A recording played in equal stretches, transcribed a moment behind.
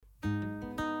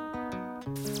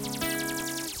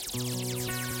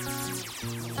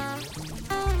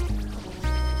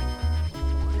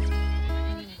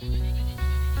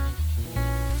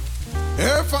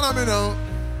follow me now.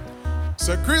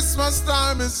 So Christmas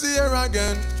time is here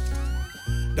again.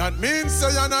 That means say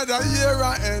another year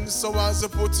I end. So as I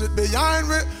put it behind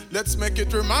me, let's make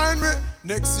it remind me,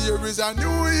 next year is a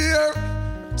new year.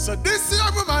 So this year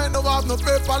we might not have no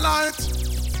paper light.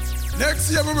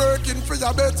 Next year we working for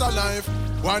your better life.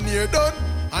 1 year done,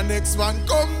 and next one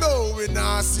come now, we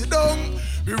not sit down.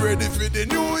 We ready for the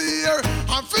new year,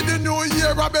 and for the new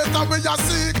year I better we a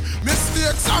seek.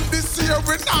 Mistakes and this year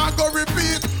we not go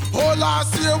repeat. Oh,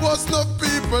 last year was no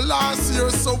people last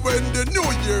year, so when the new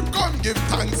year come, give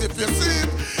thanks if you see it.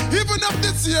 Even if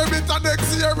this year it and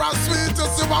next year are sweet, you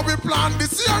see what we plan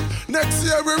this year. Next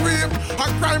year we reap a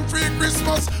crime-free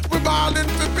Christmas. We balling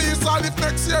for peace, and if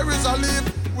next year is a leap,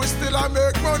 we still a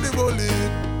make money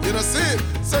believe. You know see,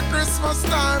 so Christmas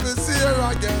time is here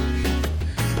again.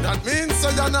 That means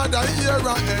say another year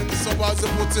I end. So as I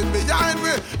put it behind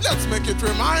me, let's make it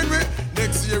remind me,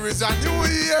 next year is a new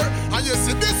year. And you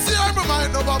see this year my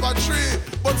mind over a tree,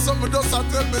 but some just a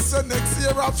tell me say next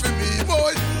year for me,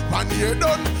 boy. 1 year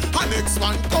done, and next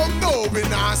one come now, we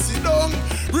not sit down.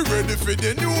 We ready for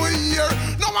the new year.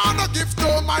 No one no gift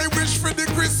no my wish for the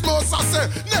Christmas. I say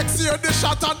next year the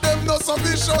shot at them no so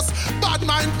vicious. Bad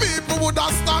mind people would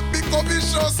have stopped become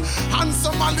vicious. And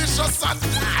so malicious and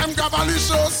damn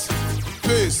gavalicious.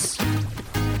 Peace.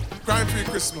 Crime-free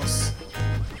Christmas.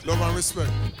 Love and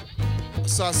respect.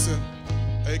 Assassin,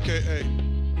 a.k.a.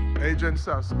 Agent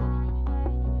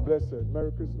Sasko. Blessed.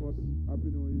 Merry Christmas.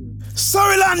 Happy New Year.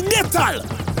 Soriland Dental.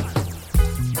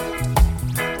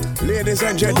 Ladies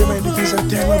and gentlemen, it is a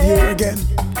time of year again.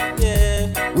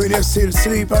 Yeah. When you still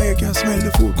sleep and you can smell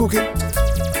the food cooking.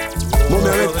 Mommy,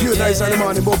 I make pure nice in the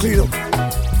morning, but clean up.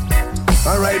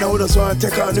 And right now, we just want to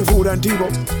take on the food and tea,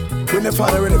 but when the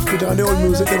father ready to put on the old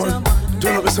music, they want to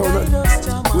turn up the sound, man.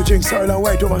 We drink Soriland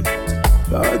White Woman.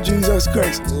 Oh, Jesus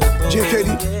Christ.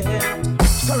 JKD.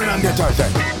 Soriland Dental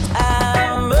time.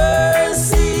 Have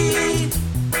mercy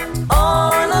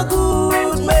on a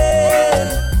good man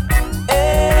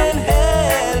and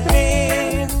help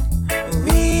him.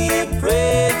 We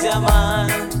pray, Jaman.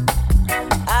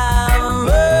 Have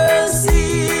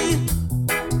mercy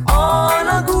on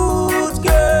a good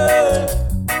girl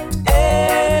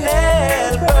and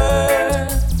help her.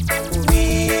 We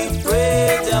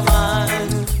pray, Jaman.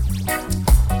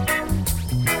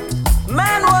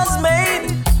 Man was made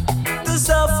to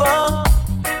suffer,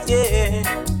 yeah,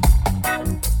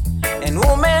 and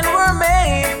women were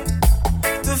made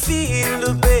to feel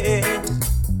the pain.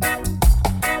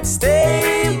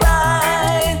 Stay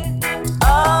by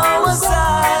our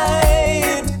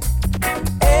side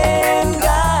and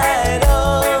guide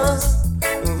us.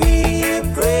 We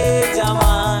pray,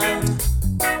 Jaman.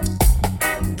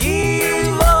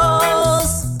 Give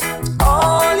us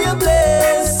all your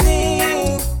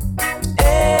blessings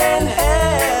and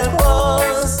help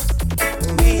us.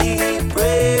 We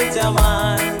pray,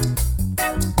 Jaman.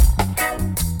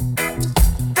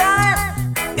 Time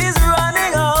is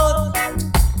running out,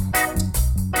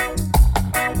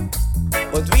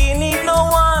 but we need no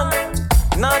one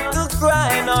not to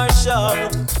cry nor shout.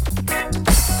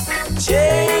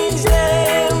 Change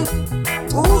them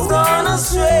who's gone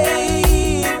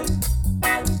astray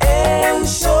and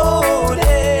show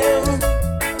them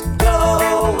the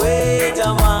way,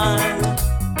 Jaman.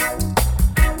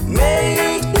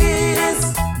 Make this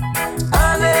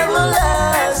an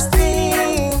everlasting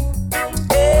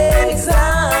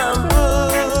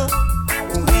example.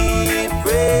 We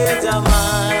pray,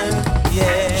 Jaman.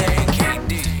 Yeah.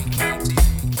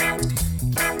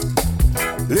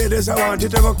 Ladies, I want you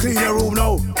to go clean your room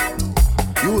now.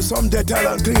 Use some Dettol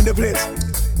and clean the place.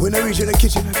 When I reach in the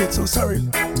kitchen, I get so sorry.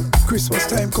 Christmas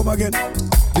time come again.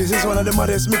 This is one of the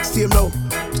maddest mixtape now.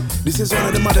 This is one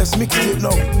of the maddest mixtape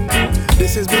now.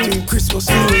 This is between Christmas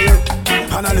and New Year.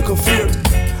 And a little fear,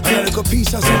 and a little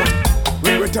peace as well.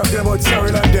 We're talking about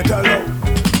Soriland Dental now.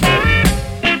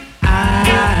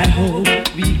 I hope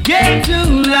we get to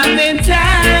love in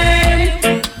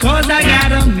time, 'cause I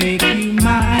gotta make you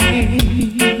mine.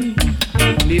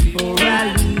 Before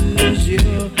I lose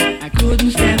you, I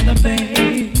couldn't stand the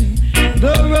pain.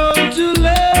 The road to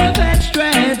love has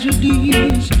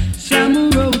tragedies. Some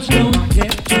roads don't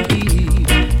get to be.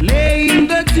 Laying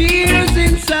the tears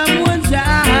in someone's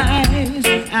eyes,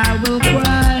 I will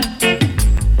cry.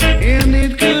 And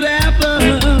it could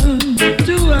happen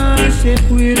to us if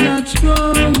we're not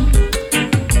strong.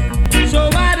 So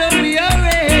why don't we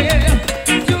hurry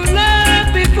to love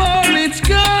before it's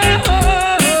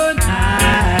gone?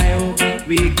 I hope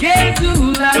we get to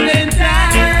love in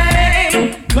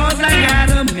time, 'cause I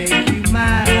gotta make you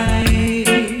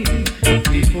mine.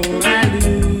 Before I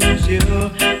lose you,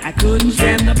 I couldn't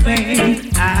stand the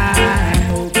pain. I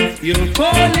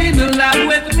love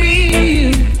with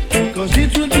me, 'cause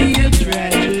it would be a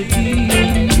tragedy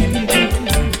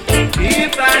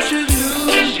if I should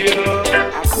lose you.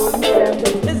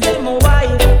 This is my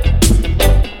wife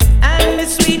and my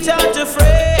sweetheart a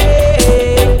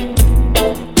friend.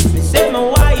 This is my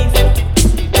wife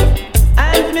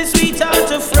and my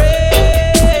sweetheart a friend.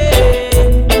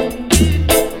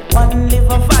 One live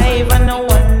a 5 and a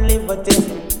one live a 10.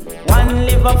 One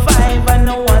live a 5 and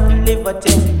a one live a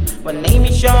 10. One name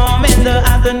is Sham and the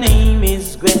other name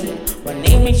is Gwen. One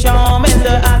name is Sham and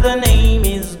the other name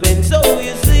is Gwen. So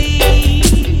you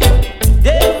see,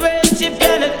 their friendship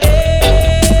cannot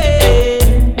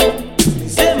end.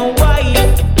 Say my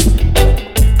wife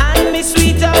and my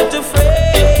sweetheart a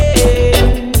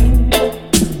friend.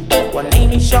 One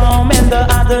name is Sham and the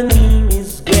other name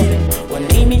is Gwen. One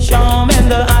name is Sham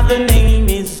and the other name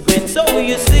is Gwen. So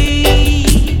you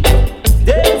see,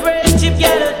 their friendship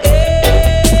cannot end.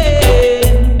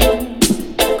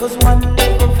 'Cause one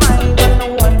live a 5 and a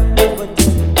one live a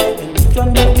 10. And you can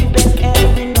make them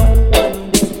every now and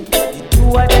then. The two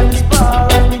of them spar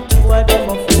and the two of them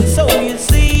are friends. So you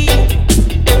see,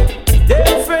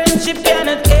 their friendship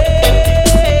cannot end.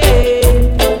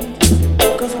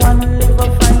 'Cause one live a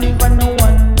 5 and a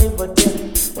one live a 10.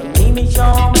 One name is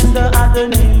Sham and the other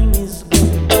name is Gwen.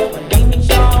 One name is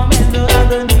Sham and the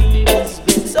other name is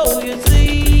Gwen. So you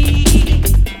see,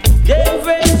 their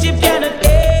friendship cannot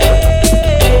end.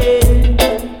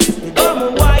 They got my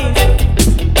wife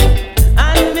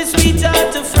and my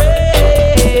sweetheart a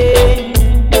friend.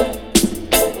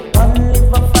 One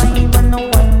live a 5 and a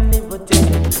one live a 10.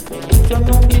 And you can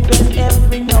know me then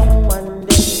every now and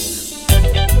then.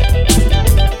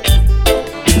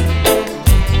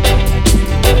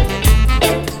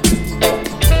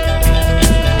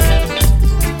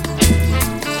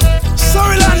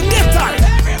 Sorry, Lord, get time.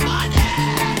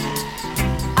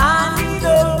 I need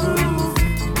a roof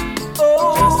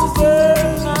over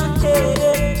my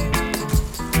head.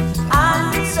 I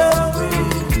need some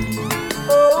roof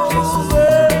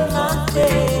over my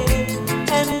head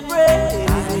and bread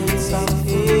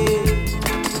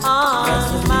on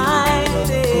my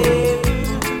table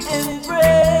and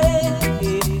bread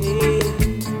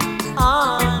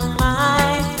on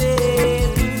my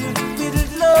table with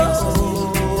love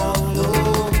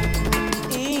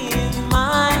in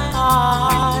my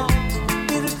heart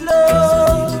with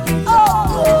love,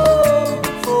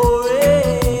 for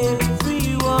everyone.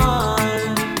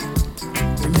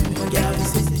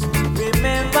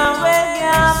 Remember when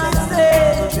Gavin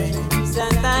said,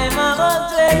 sometime I go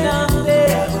straight down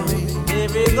there,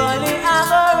 every gully I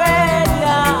go red,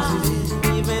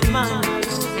 yeah, even man.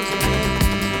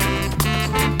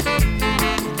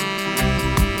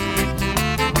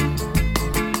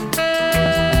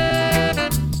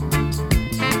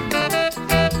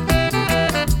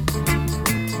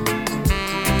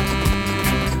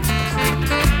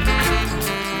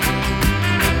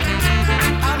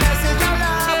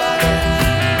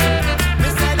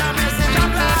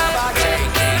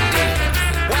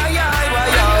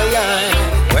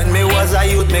 When me was a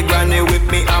youth, me granny whip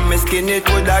me and me skin it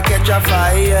coulda catch a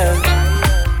fire.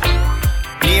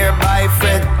 Nearby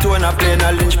Fred Tona playing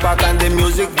a lynch pack and the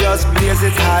music just blaze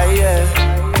it higher.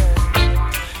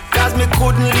 Cause me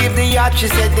couldn't leave the yacht, she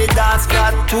said the dance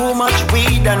got too much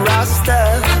weed and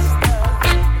rasta.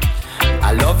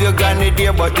 I love your granny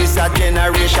dear, but this a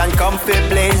generation come fi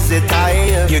blaze it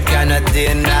higher. You cannot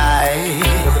deny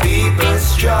the people's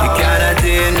struggle. You cannot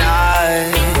deny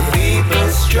the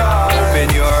people's struggle. Open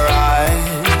your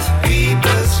eyes,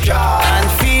 people's struggle, and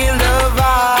feel the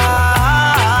vibes,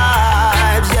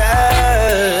 yeah.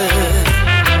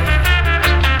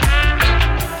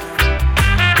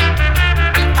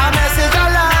 A message of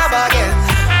love again.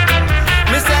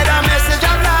 Me said a message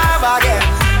of love again.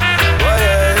 Oh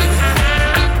yeah.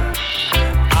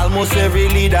 Almost every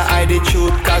leader hide the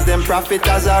truth, cause them prophet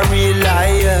as a real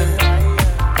liar.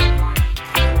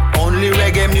 Only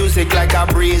reggae music like a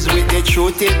breeze, with the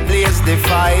truth it blaze the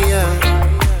fire.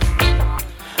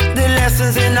 The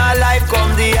lessons in our life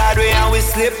come the hard way, and we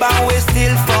slip and we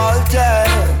still falter.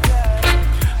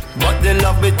 But the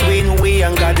love between we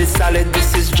and God is solid,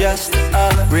 this is just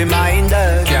a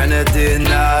reminder. Cannot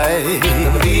deny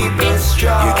the people's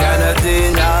struggle. You cannot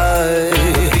deny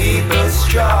the people's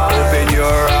struggle. Open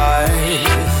your eyes,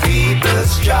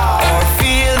 people's struggle, or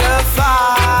feel the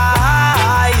fire.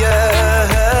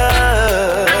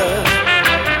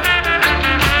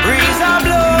 Breeze a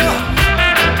blow,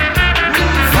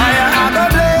 fire a go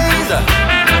blaze.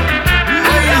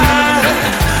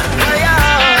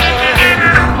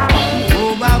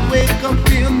 Oh, I wake up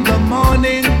in the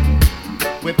morning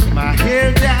with my hair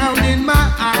down in my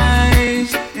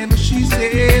eyes and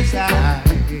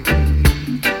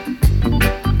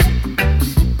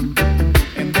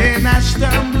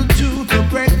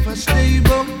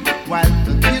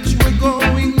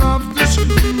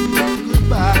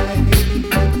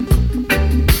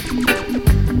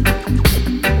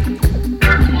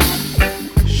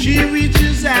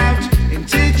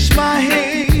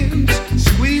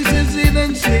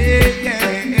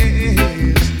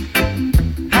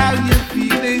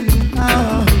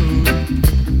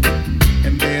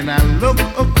I look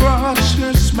across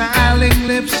your smiling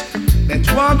lips, that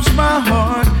warms my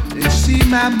heart to see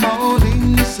my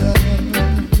morning sun.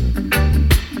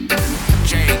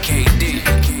 JKD.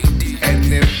 And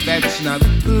if that's not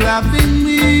loving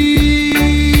me,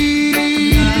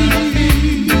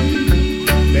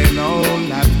 then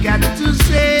all I've got to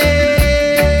say,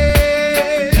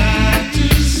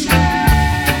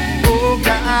 oh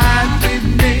God, give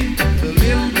me a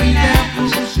little bit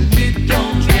apples and it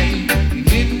don't rain.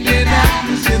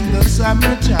 Indianapolis in the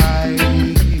summertime.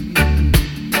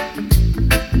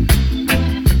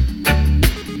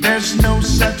 There's no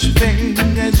such thing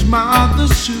as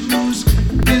mother's shoes.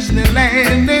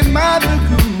 Disneyland and Mother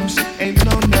Goose ain't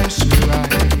no nursery.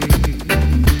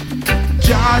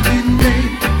 Jogging me,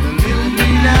 the little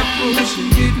green apples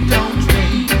and it don't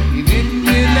rain. In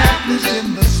Indianapolis in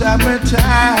the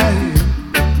summertime.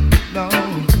 No,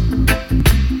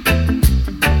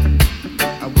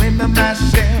 when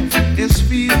myself is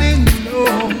feeling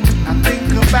low, I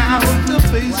think about the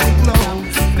face of glow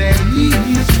that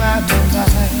is my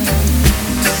mind.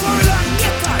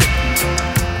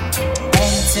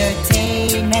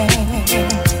 Entertainment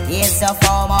is a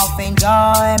form of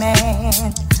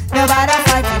enjoyment. Nobody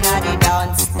fighting at the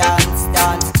dance.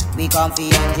 We come to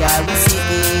enjoy the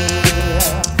city.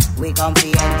 We come to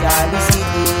enjoy the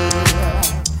city.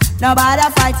 Nobody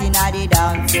fighting at the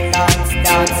dance.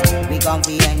 We come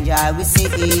to enjoy the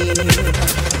city.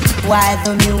 While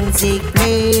the music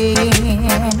playing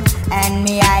and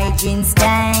me hygiene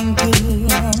skanking,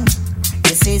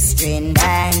 the sister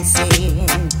dancing.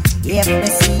 If me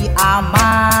see a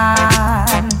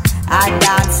man, I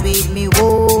dance with me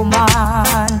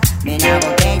woman. Me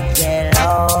never get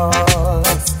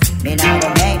jealous. Me never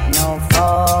make no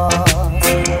fuss.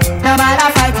 No matter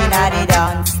fighting at the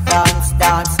dance.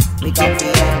 We come to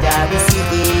enjoy the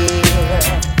city.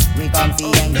 We come to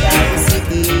enjoy the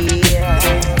city.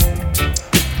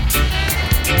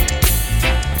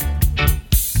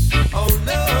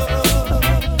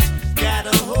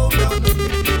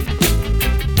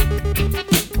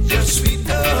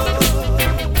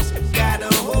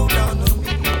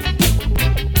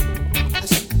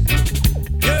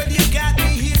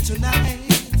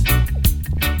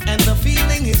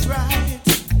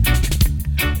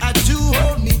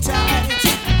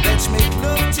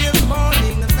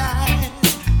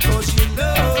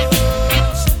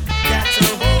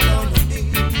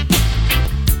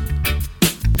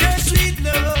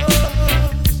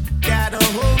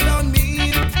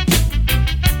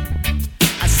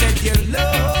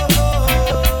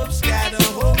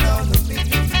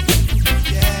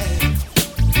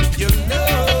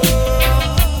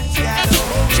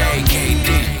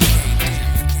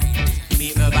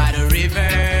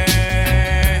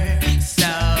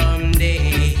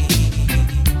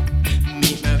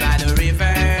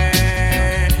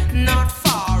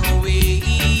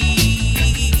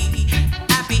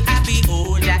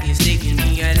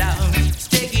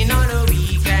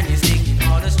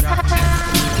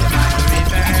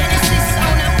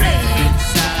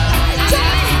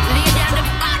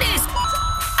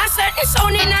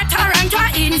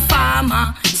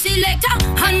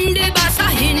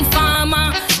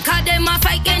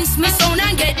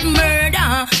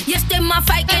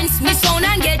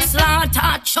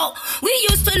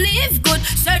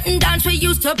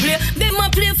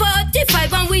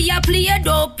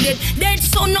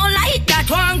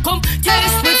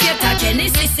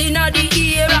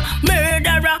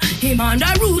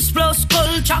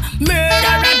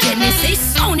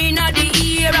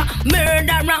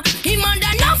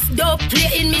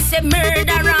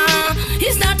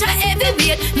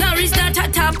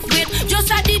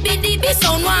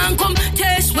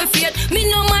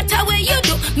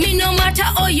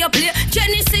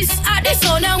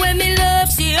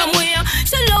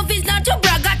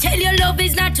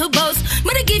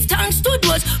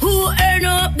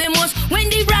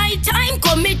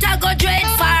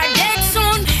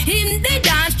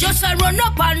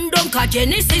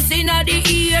 Genesis in the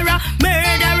era,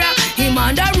 murderer. Him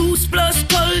and the roots plus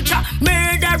culture,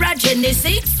 murderer.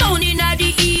 Genesis sound in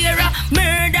the era,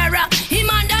 murderer. Him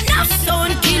and the enough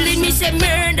sound killing me, say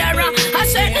murderer. A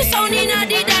certain sound in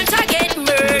the dance I get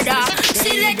murder.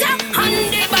 Selector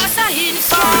and the boss a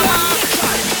informer.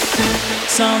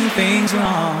 Something's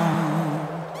wrong.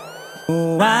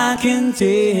 Oh, I can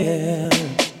tell.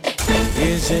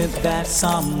 Is it that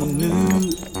someone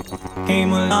new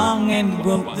came along and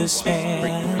broke the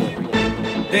spell?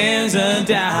 There's a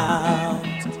doubt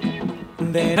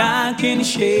that I can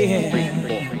share.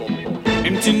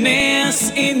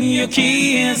 Emptiness in your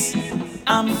kiss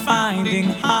I'm finding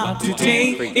hard to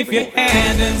take. If you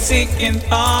had a second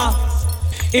thought,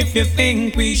 If you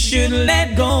think we should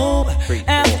let go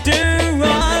after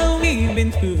all we've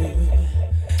been through,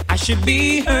 I should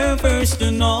be her first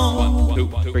to know.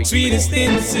 Sweetest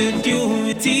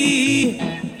insecurity,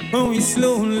 oh, it's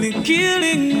slowly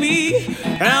killing me.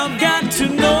 I've got to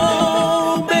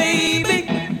know, baby,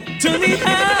 tell me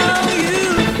how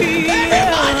you feel.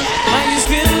 Are you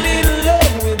still in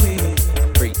love with me?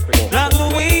 Not the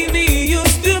way we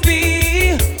used to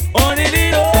be, or did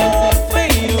it all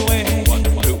fade away?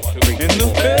 And the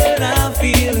hurt I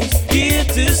feel is here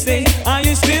to stay. Are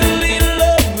you still in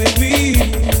love with me?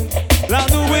 Not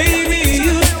the way we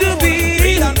used to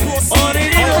be, or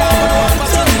did it all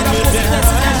tumble down?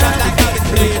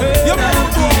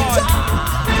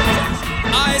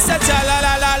 I said, cha la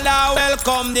la la la,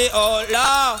 welcome the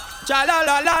outlaw. Cha la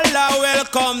la la la,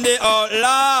 welcome the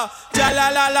outlaw. Cha la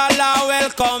la la la,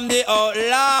 welcome the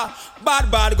outlaw.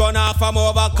 Bad gonna from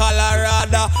over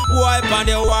Colorado. Wipe on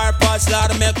the warpath,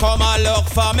 lad, me come and look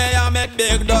for me. I make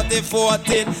big dirty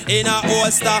 14 in a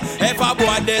holster. If I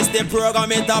boy this the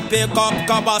program, it a pick up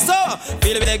cover. So,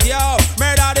 feel with the girl,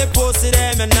 murder the pussy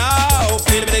them now.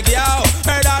 Feel with the girl,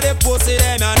 murder the pussy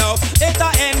them now. It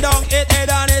a end down, it head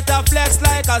and it a flex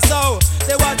like a sow.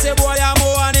 Say what the boy a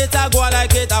move and it a go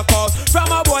like it a cow.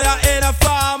 From a boy a in a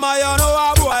farmer, you know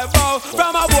a boy bow.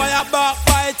 From a boy a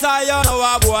backfighter, you know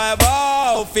a boy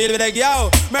bow. Feel with the girl,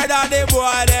 murder the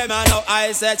boy them and now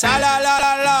I say cha la la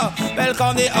la la,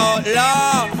 welcome the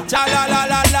outlaw. Cha la la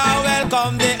la la,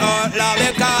 welcome the outlaw.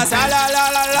 Because cha la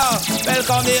la la la,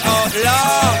 welcome the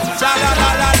outlaw. Cha la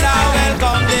la la la,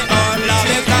 welcome the outlaw.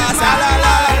 Because cha la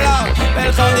la la la,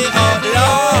 welcome the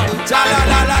outlaw. Cha la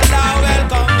la la la,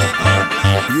 welcome the outlaw.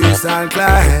 You start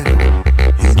climb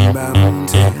in the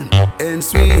mountain and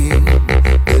swim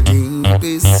the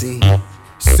deepest sea,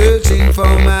 searching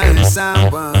for my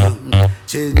someone,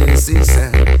 Genesis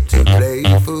to play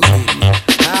for me.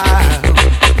 How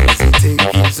is it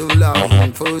taking so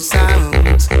long for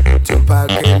sounds to pack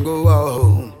and go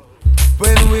home?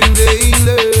 When they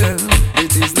learn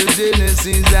it is the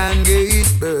Genesis and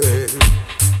gave birth,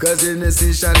 'cause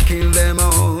Genesis shall kill them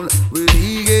all when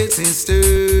he gets his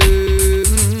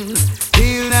turn.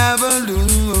 He'll never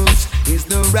lose, it's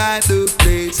the right of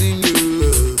place in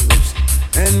yours,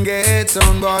 and get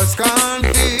some boys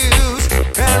confused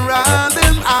and run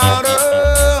them out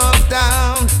of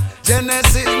town.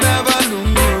 Genesis never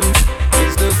lose,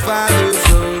 it's the Father's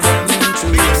soul and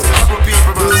truth.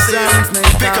 The sounds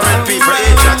make Pick people,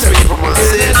 agents, people must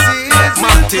say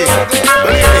Monty,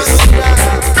 ladies.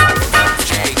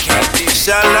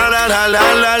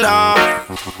 Sha-la-la-la-la-la-la,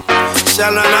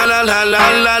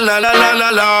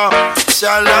 sha-la-la-la-la-la-la-la-la-la,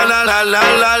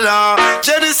 sha-la-la-la-la-la-la,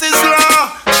 Genesis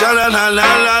law,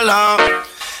 sha-la-la-la-la-la.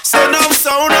 Say no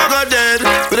sound I got dead,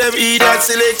 but them eat that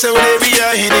selector when they be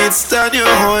a hit it, stand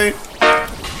your hoy.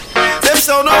 Them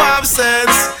sound no have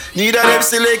sense, neither them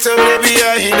selector when they be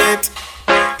a hit it.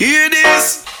 Hear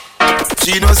this?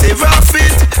 She knows say rough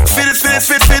fit, fit.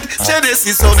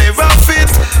 Genesis on the rough fit,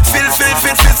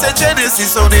 fit. Say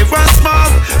Genesis on the rough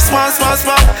smart.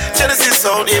 Genesis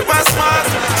on the rough smart.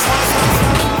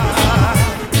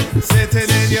 Sitting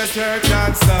in your church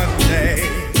on Sunday,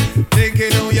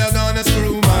 thinking who you're gonna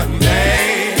screw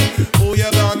Monday, who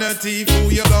you're gonna thief, who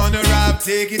you're gonna rob.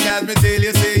 Take it as me till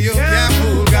you say you can't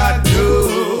fool God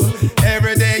too.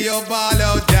 Every day you ball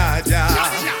out Jaja.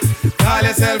 Call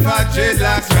yourself a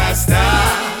dreadlocks Rasta.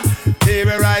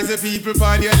 Terrorize the people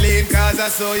on your lane, 'cause I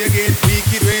saw you get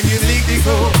wicked when you leak the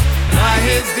code. By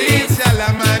his deeds shall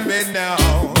a man bend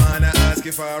down. Man, I ask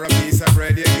you for a piece of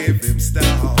bread, you give him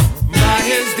stone. By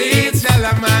his deeds shall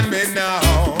a man bend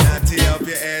down. Not tear up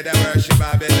your head and worship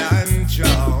Babylon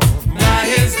throne. By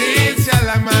his deeds shall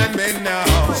a man bend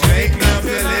down. Straighten up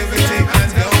your liberty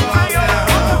and don't walk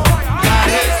down. By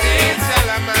his deeds shall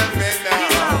a man bend down.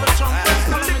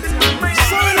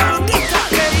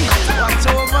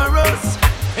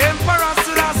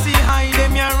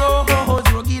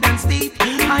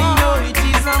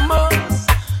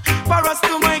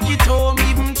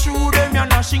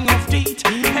 Of teeth.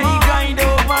 Hey, guide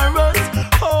over us.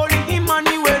 Holy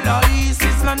Emmanuel,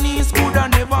 ISIS and knees could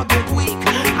never get weak.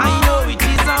 I know it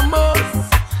is a must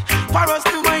for us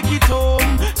to make it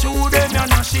home. Through them, you're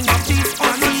gnashing of teeth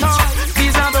on each.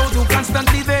 These are those who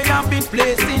constantly they have been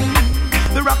placing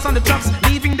the rocks on the traps,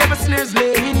 leaving them snares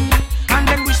laying, and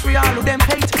then wish we all of them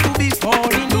hate to be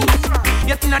falling.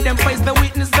 Yet in them face the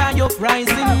witness I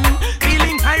uprising,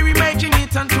 feeling high, making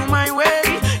it onto my way.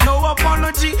 No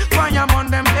apology, fire on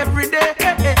them every day.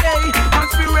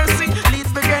 Conspiracy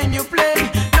leads the game you play.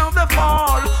 Now the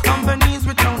fall on the knees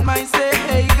without my say.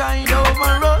 Hey, guide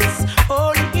over us.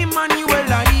 Holy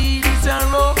Emmanuel, I eat it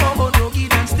and road,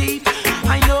 rugged and steep.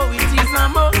 I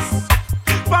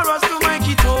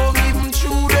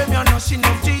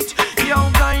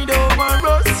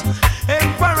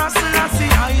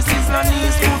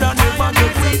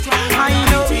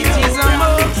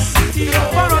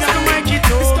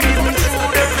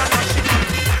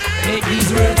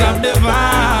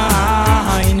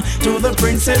to the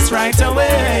princess right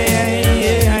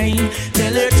away.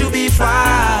 Tell her to be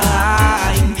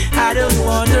fine, I don't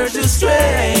want her to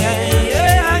stray.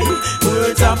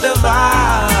 Words of the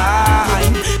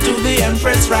vine to the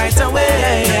empress right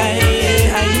away.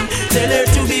 Tell her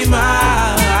to be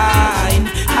mine,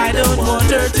 I don't want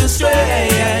her to stray.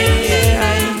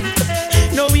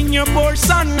 Knowing your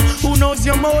portion, who knows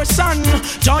your motion?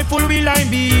 Joyful will I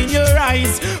be in your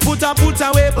eyes. Put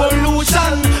away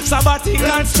pollution,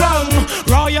 sabbatical strong.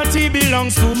 Royalty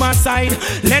belongs to my side.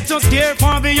 Let us care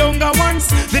for the younger ones.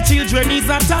 The children is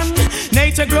a ton.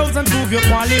 Nature grows and prove you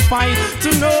qualified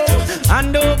to know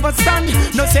and overstand.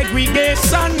 No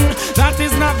segregation, that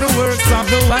is not the works of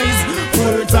the wise.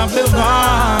 Words of the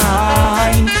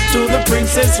vine to the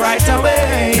princess right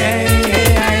away.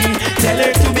 Tell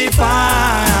her to be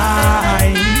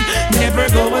fine, never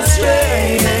go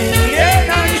astray.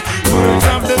 Words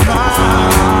of the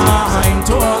vine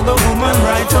to all the woman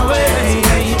right away.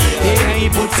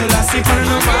 Put Selassie on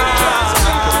the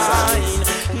mind,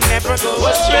 never go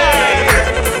astray.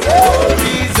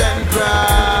 Worries and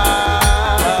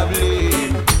problems,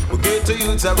 we get to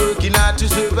youths are working hard to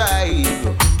survive.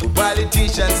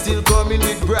 Politicians still coming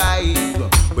with bribe,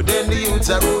 but then the youths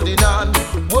are holding on.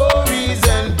 Worries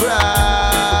and problems,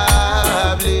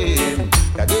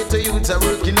 I get the youths are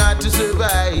working hard to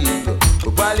survive,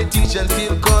 but politicians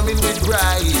still coming with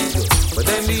bribe, but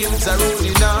then the youths are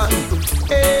holding on.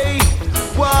 Hey,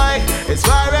 why? As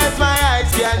far as my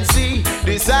eyes can see,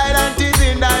 the silent is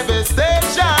in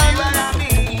devastation.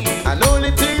 And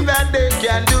only thing that they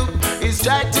can do is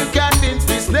try to convince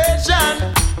this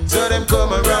nation. So them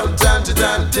come around time to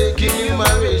time taking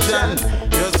numeration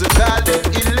just to call the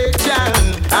election.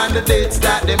 And the dates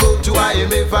that they move to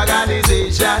IMF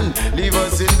organization leave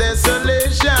us in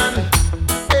desolation.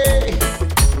 Hey,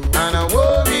 and our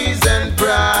worries and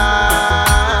problems,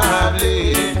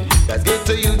 that's get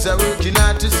to youths are working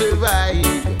hard to survive,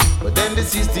 but then the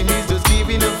system is just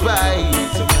giving a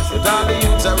fight. But all the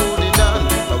youths are holding on.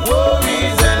 Our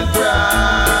worries and problems.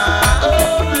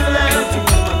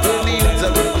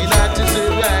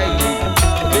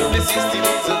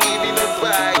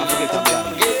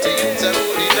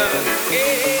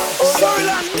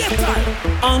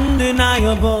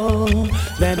 Undeniable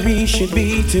that we should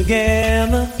be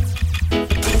together.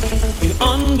 It's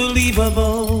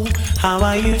unbelievable how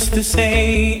I used to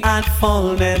say I'd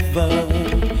fall never.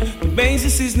 The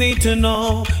basis is need to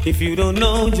know. If you don't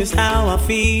know just how I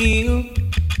feel,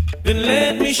 then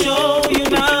let me show you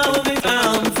now that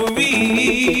I'm for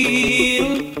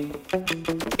real.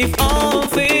 If all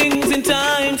things in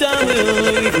time will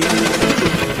leave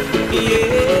you,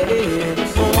 yeah.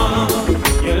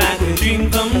 You're like a dream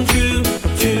come true,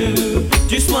 true.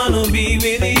 Just wanna be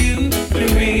with you,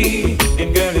 with me.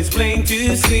 And girl, it's plain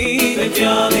to see that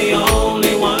you're the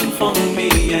only one for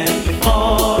me. And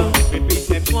before repeat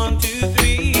steps 1, 2,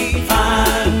 3,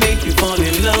 I'll make you fall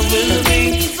in love with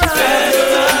me. That's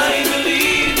I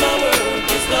believe my work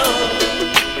is done.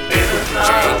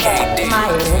 My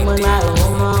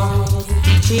woman,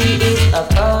 she is a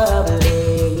problem.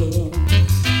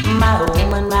 My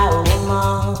woman,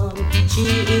 she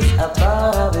is a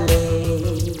problem.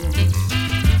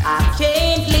 I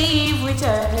can't live with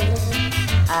her.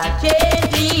 I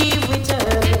can't live with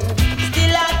her.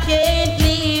 Still I can't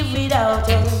live without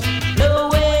her. No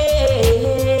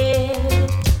way,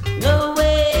 no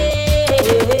way.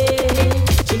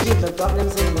 She gives me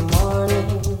problems in the morning,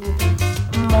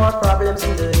 more problems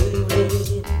in the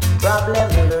evening,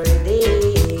 problems every day.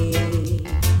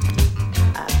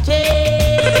 I can't.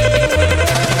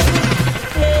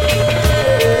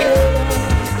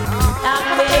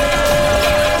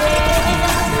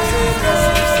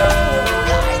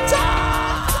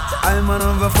 I'm one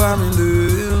of a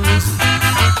families,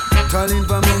 calling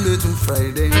from Monday to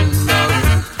Friday,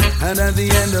 Lord. And at the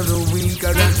end of the week,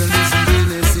 I got to listen to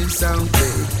this in sound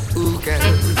play. Who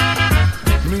cares?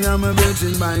 Me, I'm a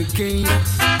virgin by king.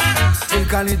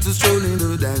 Think I need to stroll in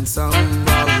the dance song.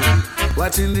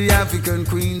 Watching the African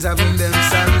queens having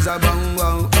themselves a bong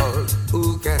bong.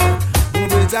 Who cares? Who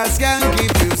better skank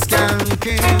if you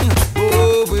skanking?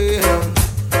 Oh, well.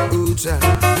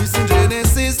 Listen to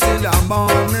Genesis till the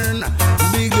morning.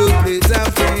 Big up plate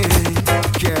of fame.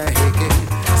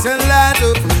 Say light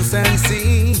up and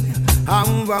see.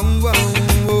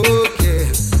 Okay.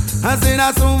 I say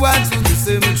that's so watch to the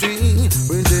cemetery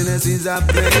when Genesis are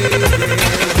playing.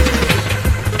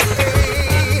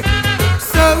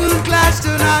 Soul clash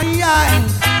tonight.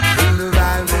 And the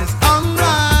vibe is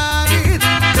alright.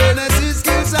 Genesis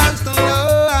gives us the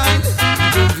Lord.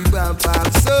 Don't be bad,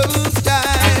 soul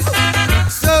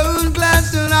Soul clash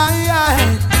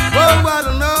tonight. Oh, I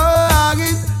don't know.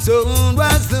 So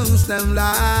them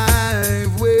life.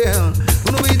 Well,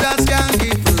 when we just can't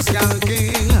keep us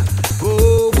skanking.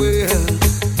 Oh well,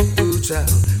 oh child.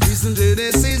 Listen to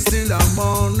the 6 in the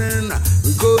morning.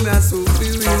 We go now so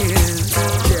furious.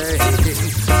 Yeah,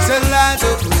 send light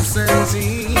up and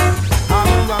sensing.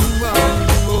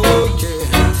 Okay.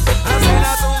 I said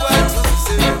I don't want to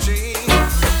see a dream.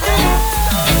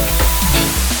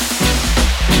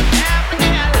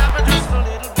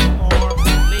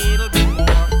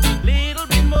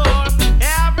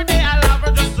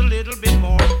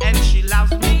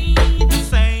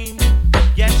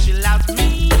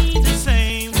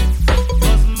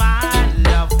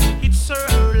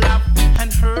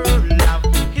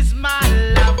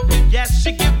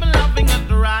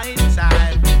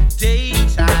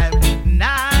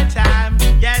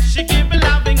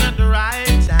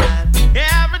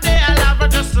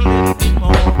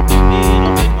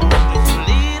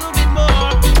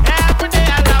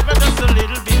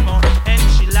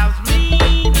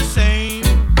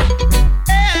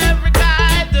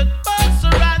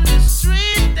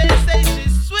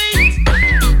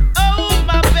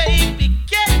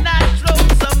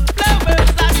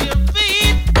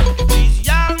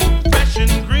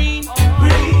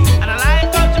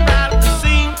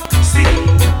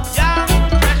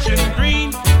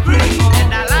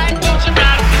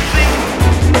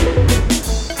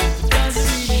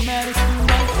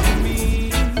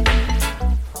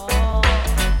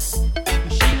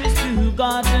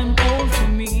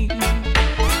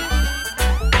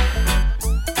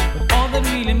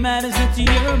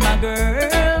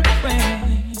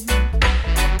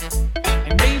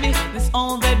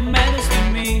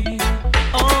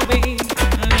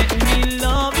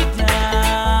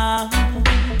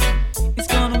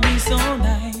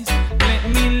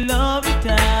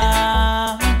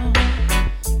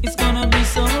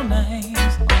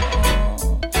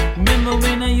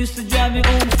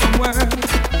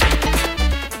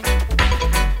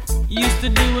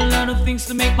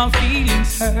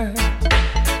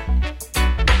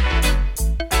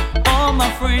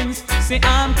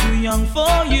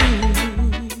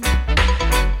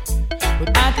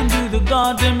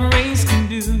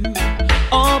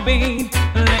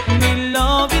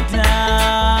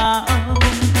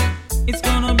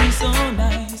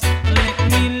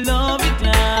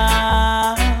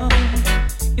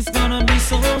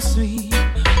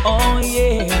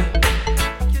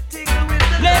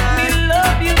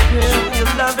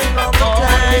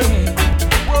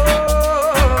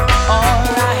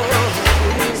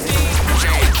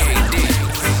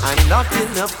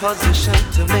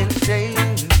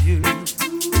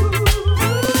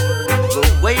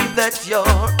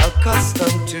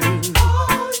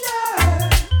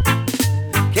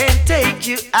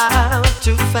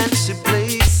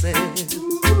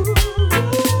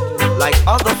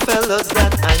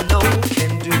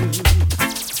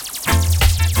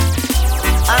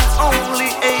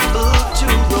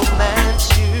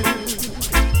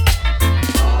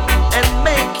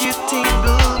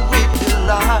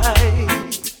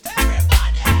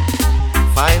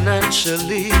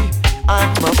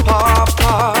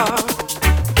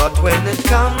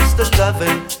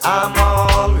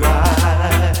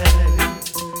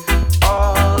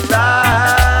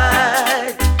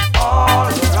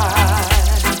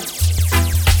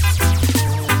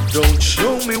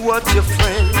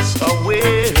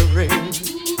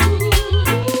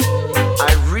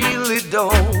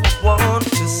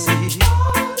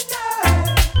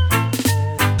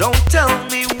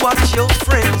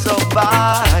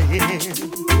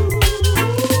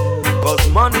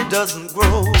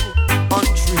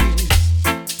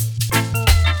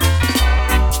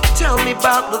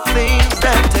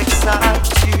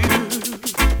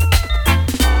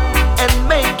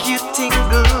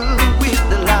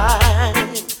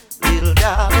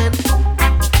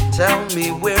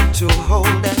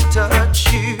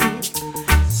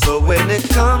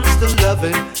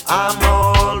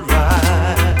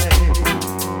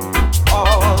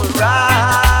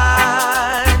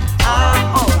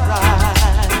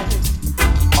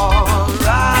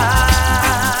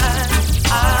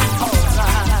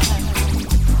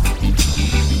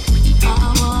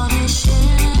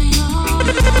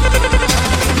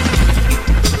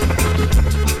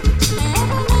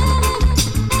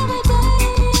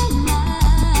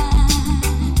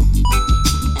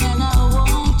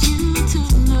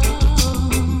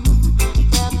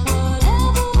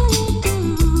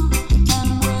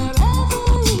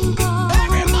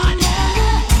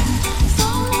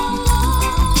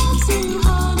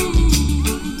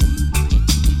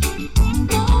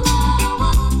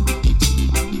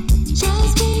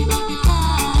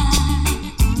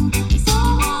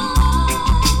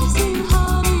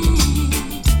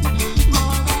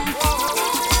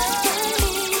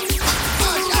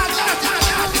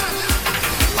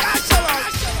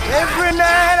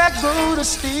 go to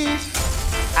sleep,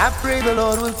 I pray the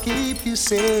Lord will keep you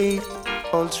safe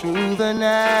all through the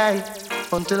night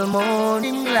until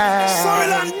morning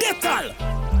light.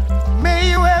 May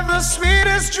you have the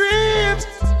sweetest dreams,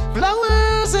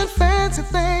 flowers and fancy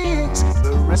things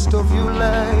the rest of your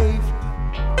life.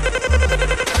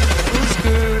 Cause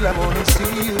girl, I wanna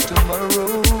see you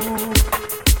tomorrow.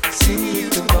 See you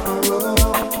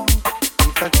tomorrow.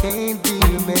 If I can't be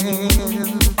your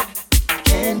man,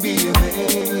 can't be your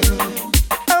man.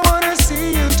 I wanna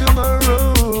see you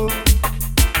tomorrow.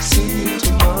 See you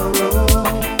tomorrow.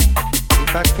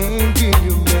 If I can't be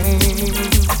your man,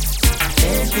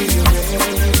 can't be your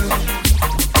man.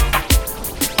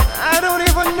 I don't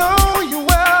even know you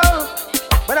well,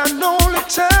 but I know only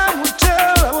time will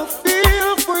tell how I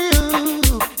feel for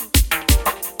you.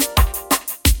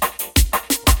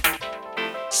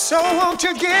 So won't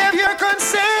you give your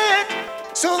consent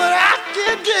so that I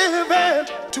can give it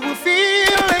to a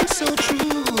feeling so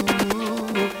true.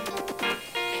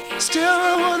 Still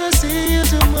I wanna see you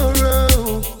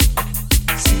tomorrow.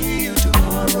 See you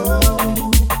tomorrow.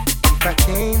 If I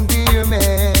can't be your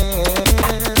man,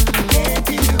 can't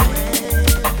be your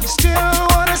man. Still I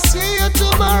wanna see you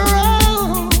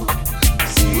tomorrow.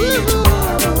 See you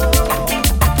tomorrow.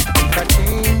 If I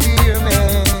can't be your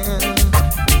man.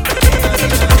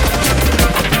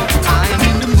 I'm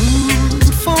in the mood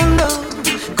for love,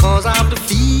 cause I'm the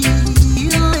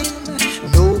feeling.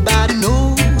 Nobody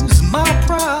knows my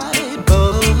pride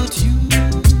but you.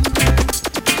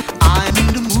 I'm in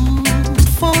the mood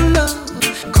for love,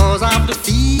 cause I'm the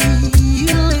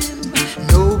feeling.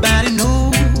 Nobody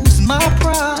knows my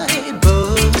pride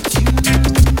but you.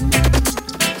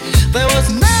 There was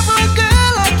never a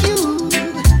girl like you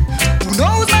who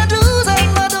knows my do's and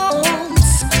my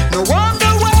don'ts. No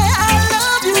wonder why I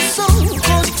love you so,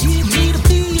 cause you give me the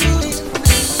feeling.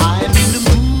 I'm in the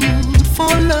mood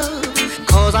for love,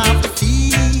 cause I'm the feeling.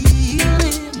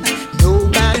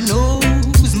 Nobody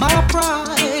knows my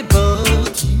pride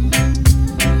but you.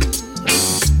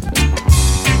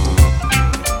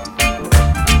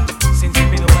 Since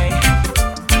you've been away,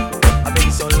 I've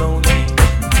been so lonely.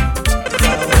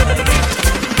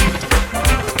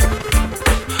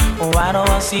 Why do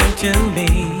I seem to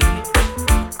be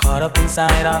caught up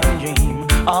inside a dream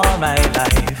all my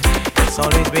life? It's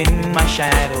always been my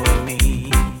shadow in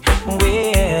me.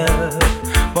 Well,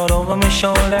 but over my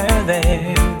shoulder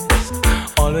there's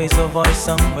always a voice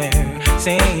somewhere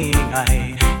saying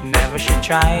I never should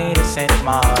try to set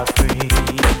my heart free.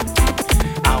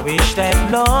 I wish that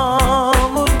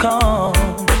love would come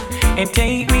and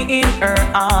take me in her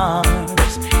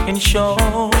arms and show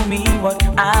me what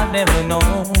I've never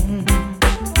known.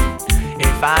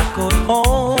 If I could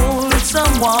hold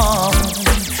someone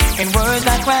in words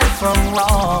that right from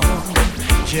wrong,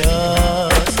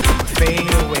 just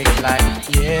fade away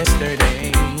like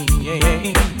yesterday.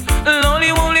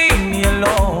 Lonely won't leave me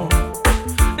alone.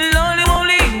 Lonely won't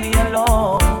leave me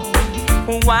alone.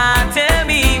 Why, tell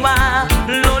me why?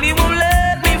 Lonely won't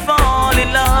let me fall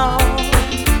in love.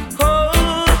 Oh,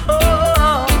 oh,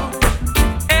 oh.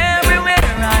 Everywhere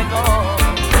I go,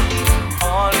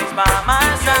 always by my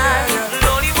side.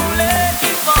 Lonely won't let me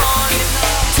fall in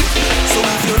love. So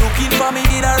if you're looking for me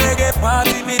in a reggae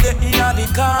party, me the inna the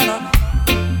corner.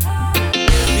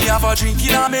 Me have a drink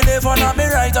inna me left and me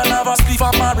right, and have a spliff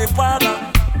of marijuana.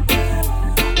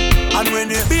 And when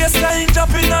the bassline drop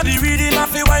inna the rhythm, I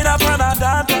feel wind up and a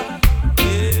dance.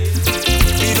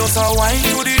 Me just a wine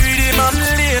to the rhythm, and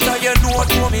later you know what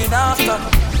coming after.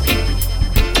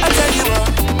 I tell you what,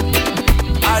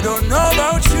 I don't know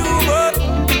about you, but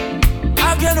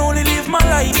I can only live my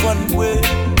life one way.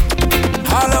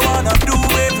 All I wanna do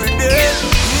every day is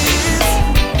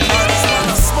I just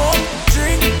wanna smoke,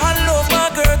 drink, and love my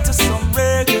girl to some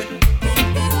reggae.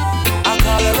 I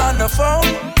call her on the phone,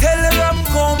 tell her I'm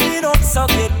coming up, so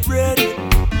get ready.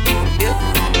 Yeah.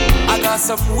 I got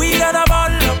some weed and a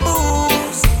bottle of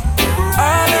booze.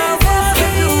 All I wanna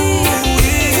do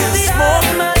is smoke,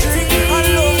 drink, and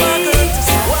love my girl to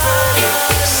some reggae.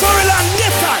 Sorry, long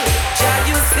guitar. Can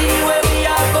you see where we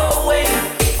are going?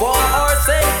 For our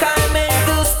sake, I make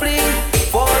the split.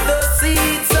 For the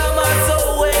seeds some are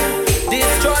sowing.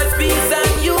 Destroy peace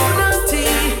and unity.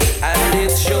 And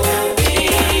it's showing.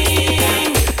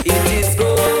 It is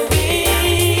growing.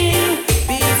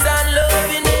 Peace and love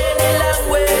in any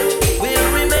language will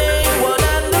remain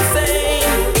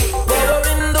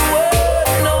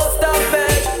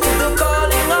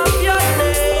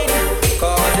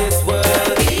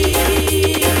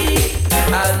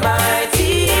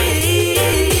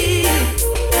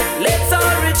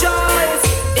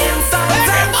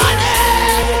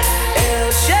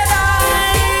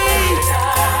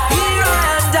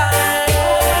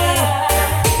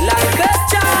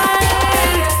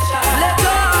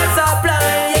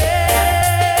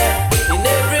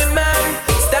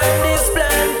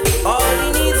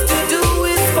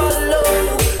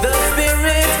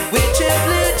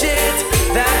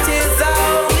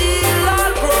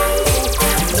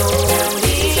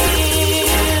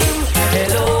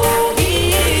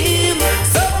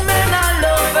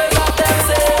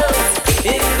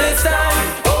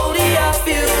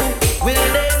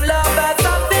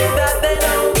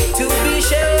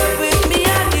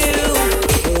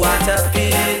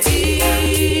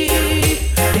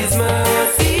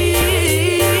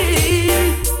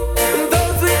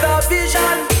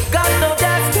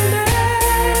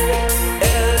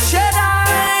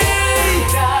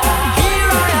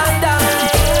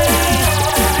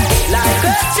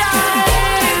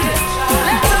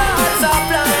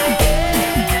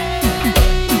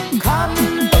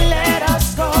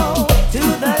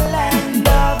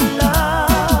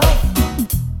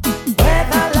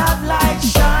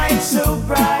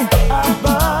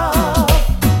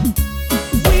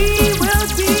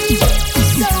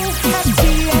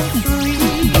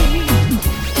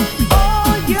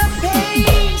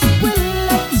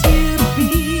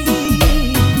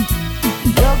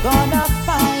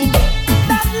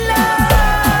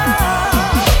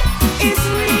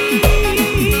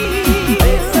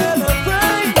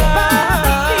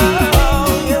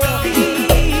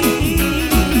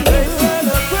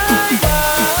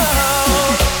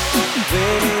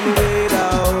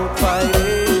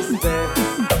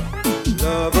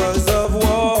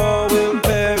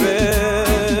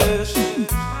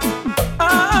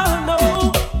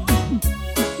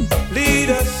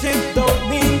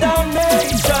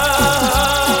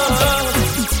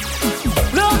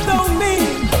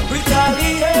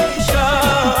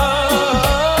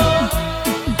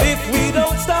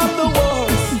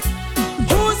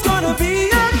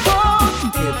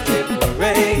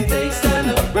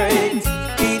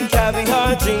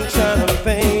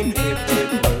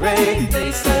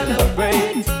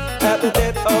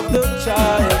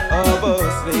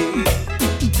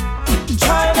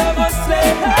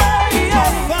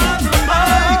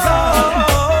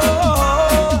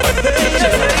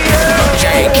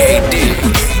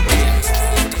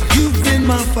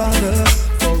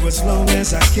as long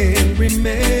as I can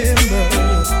remember,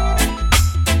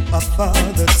 a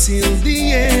father till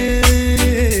the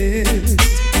end.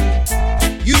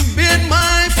 You've been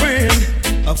my friend,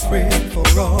 a friend for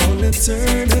all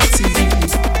eternity,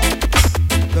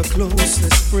 the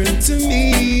closest friend to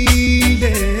me,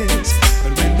 yes.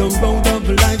 And when the road of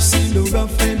life seemed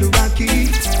rough and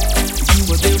rocky, you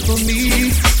were there for me.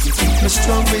 You keep me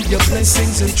strong with your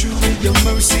blessings and true with your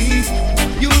mercy.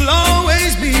 You'll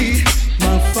always be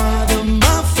my father,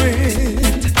 my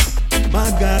friend, my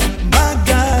God, my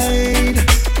guide.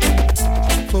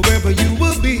 Forever you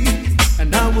will be,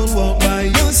 and I will walk by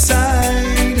your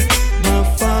side. My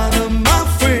father, my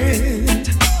friend,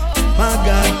 my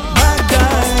God, my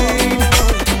guide.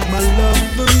 My love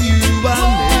for you I'll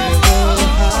never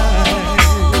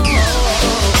hide.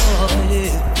 Oh,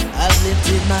 yeah. I've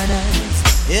lifted my eyes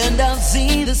and I've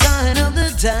seen the sign of the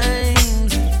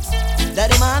times, that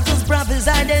the Marcus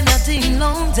prophesied in a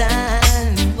long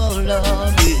time. Oh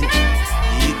Lord, yeah.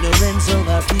 The ignorance of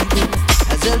our people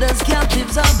has held us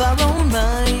captives of our own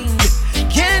mind.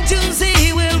 Can't you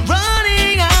see we're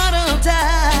running out of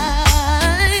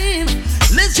time?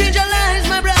 Let's change our lives,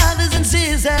 my brothers and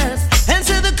sisters,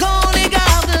 answer the calling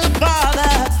of the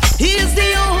Father. He is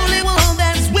the only one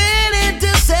that's willing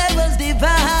to save us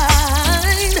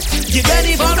divine. Get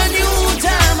ready for a new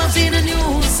time, I've seen a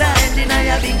new sign. In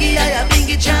I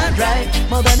bingy chant right,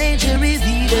 Mother Nature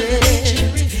revealed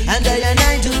it, and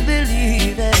I to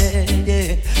believe it,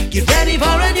 yeah. Get ready for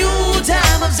a new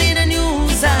time, I've seen a new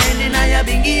sign. In I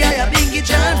bingy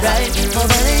chant right,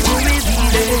 Mother Nature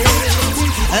revealed it,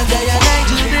 and I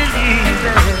to believe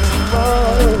it.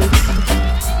 Whoa.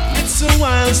 It's a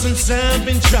while since I've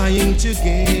been trying to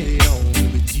get on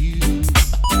with you,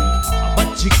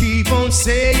 but you keep on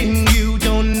saying you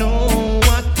don't know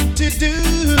what to do.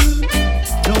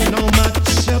 Don't know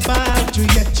much about you,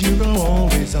 yet you're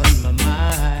always on my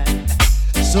mind.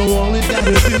 So all you gotta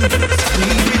do is give it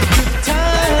good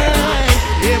time.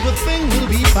 Everything will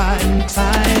be fine.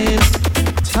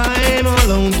 Time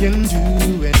alone can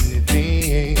do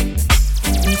anything.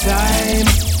 Time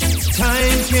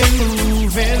can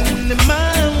move any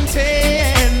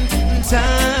mountain.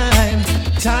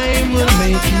 Time will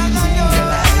make you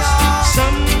realize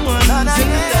someone's in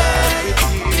love with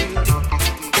you.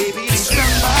 Baby,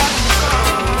 stand by.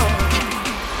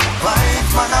 White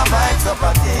man a bite up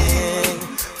a thing.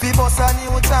 Fi boss a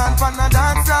new chant from a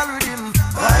dancehall rhythm.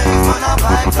 White man a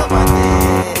bite up a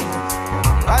thing.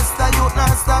 Rasta youth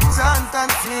not stop chant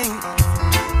and sing.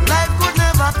 Life could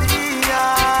never be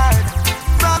hard.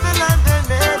 Babylon they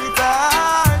made it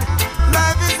hard.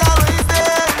 Life is always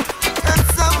there, and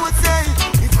some would say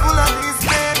it's full of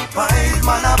despair. White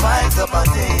man a bite up a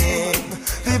thing.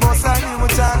 Fi boss a new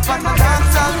chant from a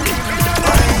dancehall rhythm.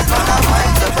 White man a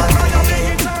bite up a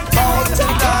thing.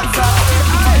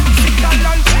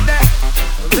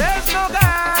 There's no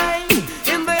guy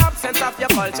in the absence of your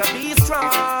culture. Be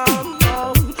strong.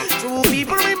 True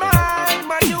people remind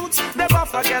my youth, never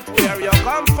forget where you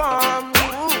come from.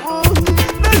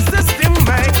 The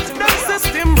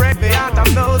system break the heart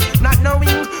of those not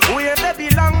knowing where they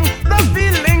belong. The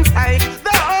feelings hike,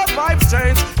 the whole vibes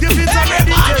change. Give it a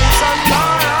meditation.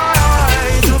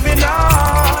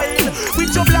 Juvenile,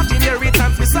 with your black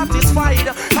inheritance be satisfied.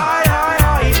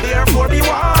 High, therefore be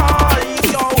wise.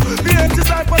 Yo, the earth is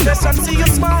like possession, see you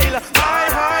smile.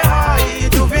 High,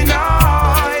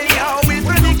 juvenile. Yo, with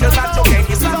ridiculous that you can't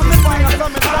kiss on the fire.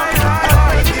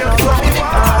 High, therefore be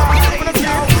wise.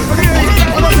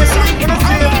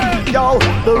 Yo,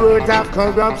 the words of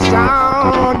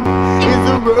corruption is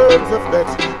the words of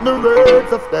death. The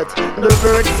words of death. The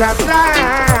words of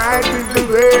life is the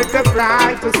words of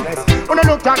righteousness. When I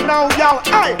look at now, yo,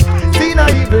 hey, see no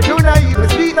evil, do no evil,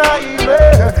 see no evil.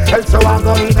 And so I'm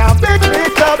going to big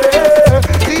trouble.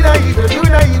 See no evil, do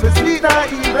no evil, see no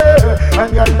evil.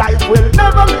 And your life will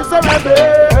never be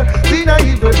miserable. See no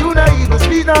evil, do no evil,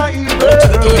 see no evil.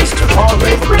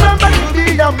 Always remember to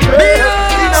be young.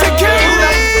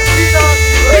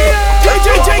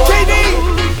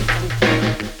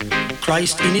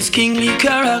 Christ in his kingly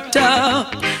character,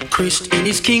 Christ in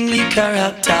his kingly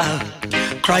character,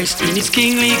 Christ in his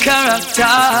kingly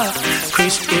character,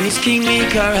 Christ in his kingly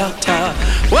character.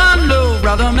 One low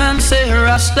brother man say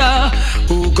Rasta,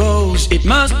 who goes it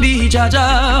must be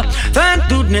Jaja. Thank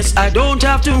goodness I don't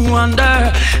have to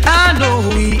wonder, I know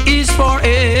he is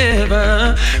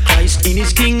forever. Christ in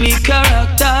his kingly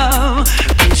character,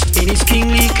 Christ in his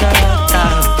kingly character,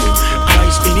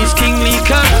 Christ in his kingly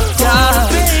character,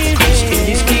 Christ in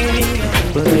his kingly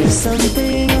character. But there's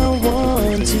something I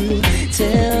want to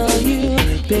tell you,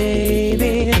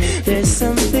 baby. There's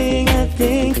something I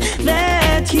think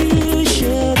that you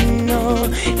should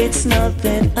it's not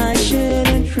that I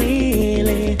shouldn't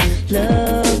really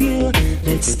love you.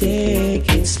 Let's take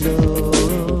it slow.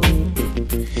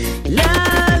 La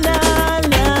la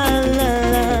la la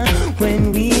la.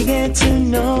 When we get to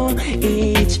know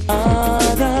each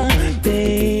other,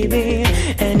 baby,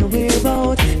 and we're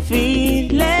both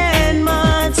feeling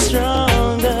much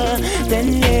stronger,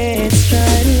 then let's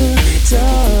try to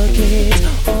talk it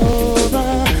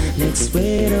over. Let's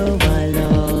wait a while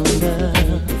longer.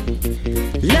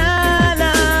 La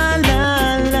la la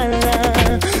la la.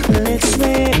 Let's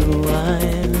wait a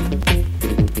while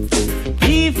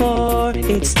before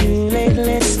it's too late.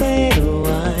 Let's wait a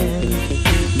while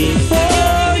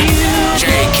before you.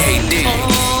 JKD.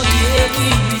 Oh, yeah.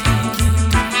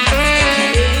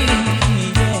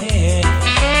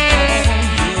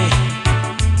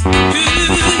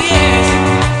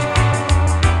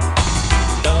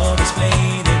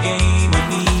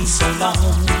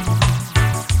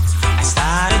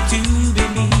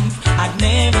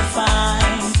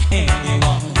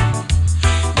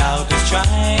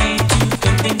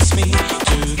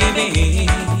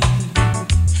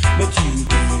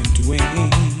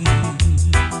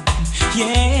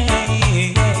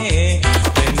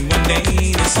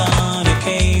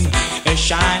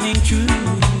 Shining through.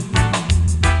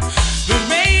 The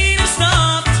rain is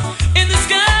stopped and the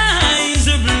skies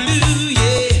are blue,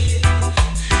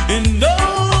 yeah. And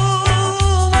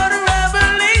oh, what a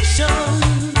revelation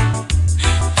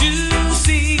to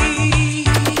see.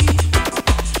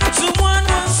 Someone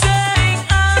was saying,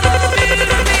 I love you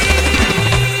to me.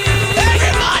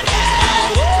 Everybody!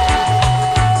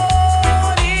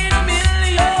 One in a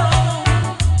million.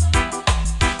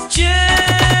 Chance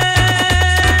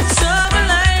of a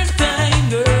lifetime,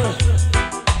 girl.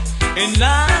 In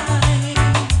life,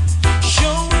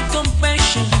 show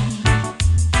compassion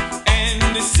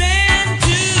and send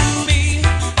to me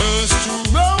a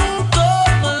stroke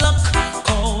of luck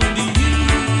called you.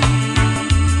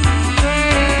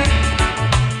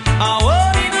 I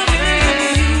want in a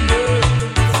million, girl.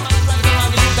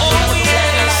 Oh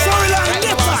yeah. Sorry, like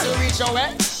Nepal.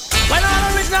 When all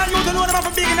original youth know them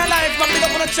for big in their life, but big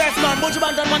up on the chest, man. Bunch of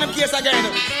man done one of them case again.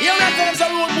 You not tell them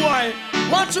some road boy.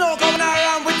 Watch you know coming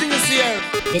around with things here.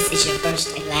 This is your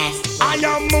first and last. I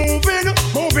am moving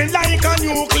like a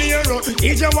nuclear.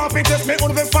 If you want to test me,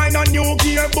 out to find a new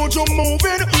gear. But you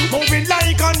moving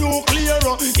like a nuclear.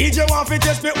 If you want to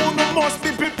test me, out must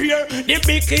be prepared. The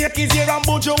big cake is here and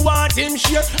but you want him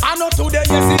share. I know today,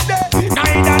 yesterday,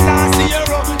 neither last year.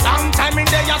 Long time in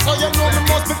there, so you know me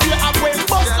must be clear. I will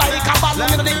bust like a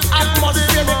balloon in the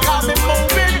atmosphere. Because me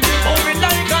moving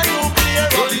like a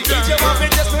nuclear. If you want to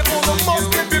test me, out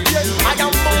must be prepared. I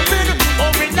am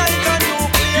moving like a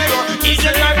nuclear. If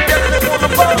you want to test me, out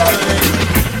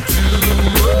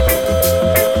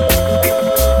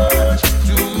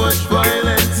Too much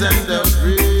violence and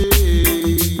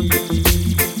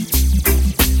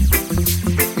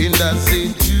in that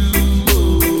scene too much.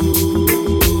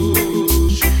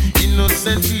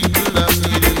 Innocent people are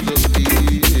feeling the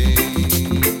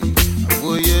pain.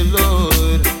 Oh yeah,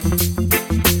 Lord,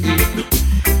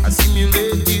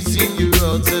 assimilate this in your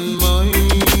heart and mind.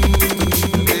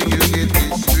 Then you get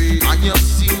this straight. I have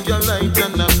seen your light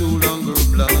and I'm no longer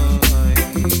blind.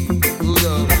 Oh,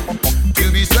 Lord. To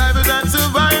be strivers and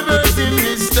survivors in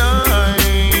this time.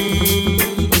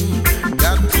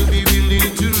 Got to be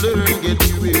willing to learn, get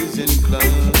to raise and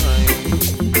climb.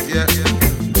 Yeah.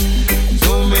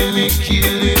 So many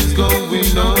killings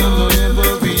going on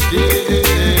every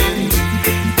day.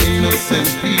 Innocent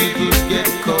people get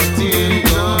caught in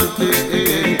God's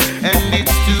day. And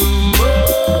it's too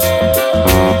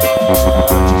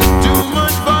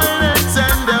much violence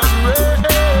and outrage.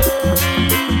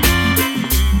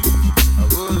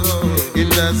 In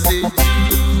that city,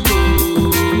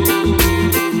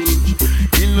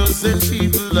 innocent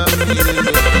people are feeling the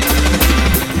pain.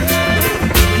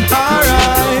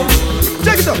 Alright,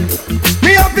 check it out.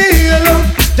 Me a feel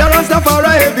the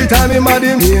Rastafari every time him a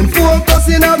the main focus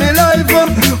in a me life.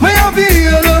 Me a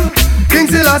feel King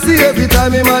Selassie every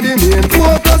time him a the main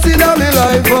focus in a me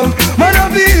life. Man a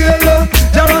feel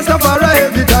the Rastafari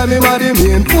every time him a the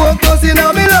main focus in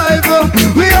a me life.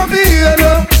 Me a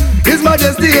feel His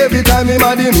Majesty every time him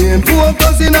a the main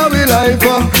focus in our life.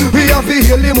 We have to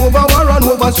heal him over war and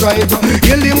over strife.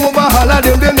 Heal him over all of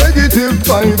them the negative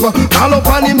vibe. Call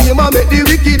upon him name and make the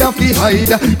wicked have to hide.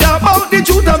 Talk about the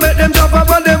truth and make them drop up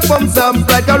on them from some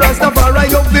like a Rastafari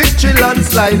your victory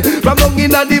landslide. From down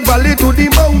in the valley to the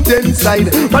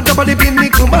mountainside. From top of the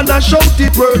pinnacle man a shout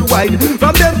it worldwide.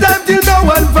 From them time till now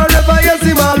and forever yes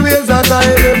him always a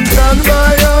guide. Him stand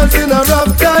by us in a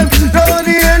rough time. Now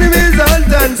the enemies halt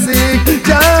and seek.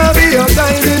 Jah be your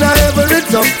guiding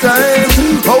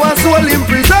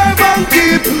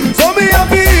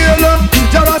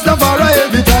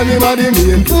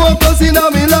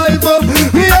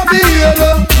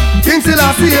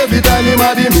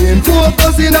a the main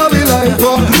focus in our life.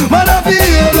 Man a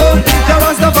feel the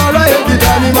Rastafari every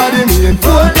time him a the main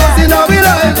focus in our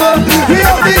life. We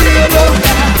a feel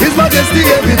His Majesty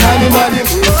every time him a the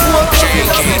main focus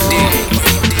in our life.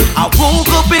 I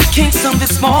woke up in Kingston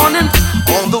this morning.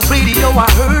 On the radio I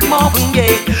heard Marvin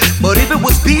Gaye. But if it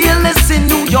was BLS in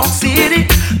New York City,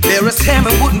 Paris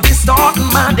Hammond wouldn't be starting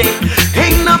my day.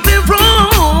 Ain't nothing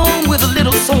wrong with a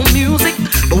little soul music,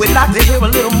 but we'd like to hear a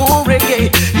little more reggae.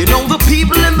 You know the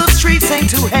people in the streets ain't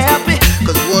too happy,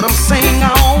 cause what I'm saying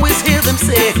I always hear them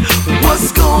say,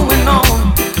 what's going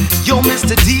on? Yo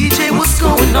Mr. DJ, what's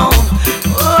going on?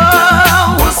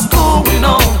 Oh, what's going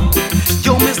on?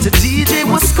 Yo Mr. DJ,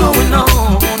 what's going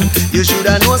on? You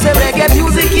shoulda know say reggae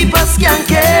music keep us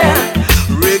skanking.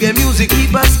 Reggae music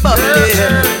keep us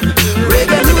bubbling.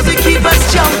 Reggae music keep us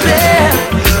jumping.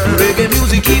 Reggae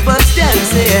music keep us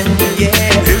dancing. Yeah.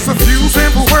 Here's a few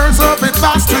simple words of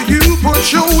advice to you.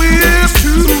 Put your ears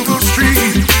to the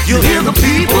street. You'll hear the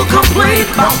people complain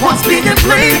about what's being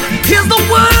played. Here's the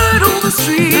word on the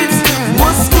streets.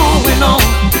 What's going on?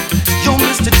 Yo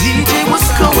Mr. DJ, what's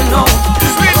going on?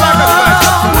 What's going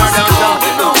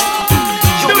on?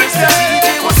 Yo Mr.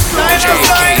 DJ, what's going on?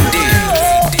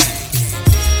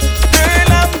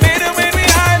 Girl, I'm better when we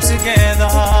are together.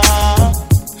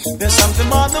 There's something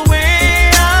about the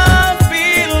way I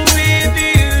feel with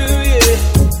you, yeah.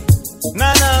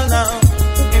 No, no, no.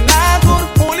 And I could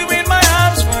hold you in my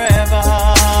arms forever.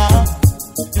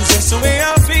 It's just the way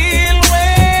I feel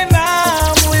when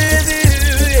I'm with you,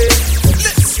 yeah.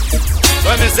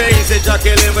 When me say easy,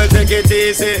 Jacqueline will take it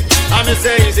easy. And me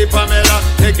say easy, Pamela,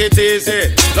 take it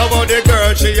easy. Love how the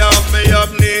girl, she have me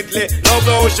up neatly. Love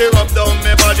how she rub down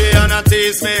me body and a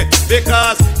tease me.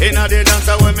 Because in a the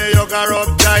dancer when me hug her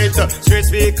up tight. Straight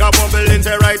speaker bubble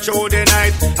into right through the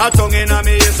night. A tongue in a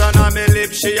me ears and a me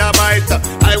lip, she a bite.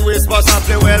 I whisper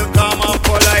softly, welcome and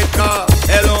polite.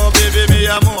 Hello baby, me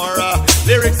Amora.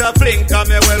 Lyrics a flink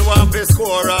and me well want to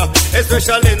score.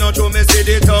 Especially not to me see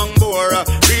the tongue bore.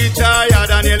 Reach higher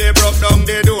than nearly broke down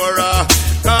the door.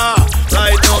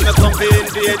 Right now me come to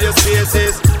invade your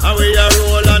spaces, and we a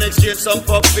roll and exchange some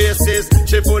fuck faces.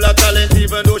 She full of talent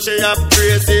even though she have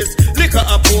traces. Liquor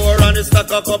a pour and it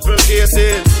stack a couple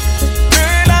cases.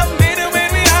 Girl, I'm better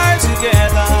when we are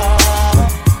together.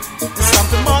 There's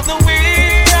something about the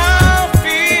way I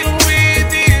feel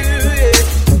with you, yeah.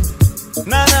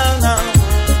 No, no, no.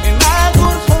 And I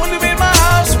could hold you in my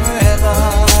arms forever.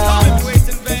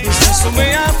 It's just the way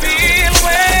I feel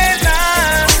when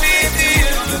I'm with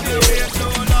you.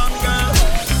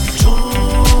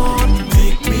 Don't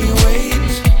make me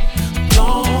wait.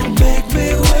 Don't make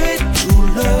me wait. True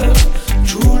love,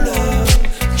 true love,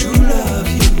 true love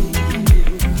you.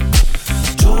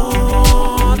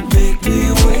 Don't make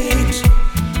me wait.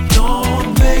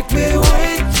 Don't make me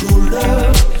wait. True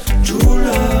love, true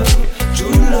love,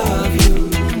 true love you.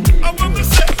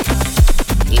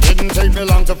 It didn't take me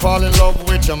long to fall in love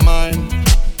with your mind.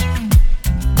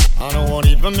 And I won't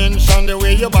even mention the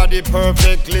way your body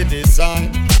perfectly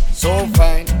designed. So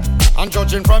fine. And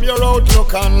judging from your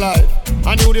outlook on life,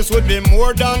 I knew this would be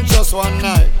more than just one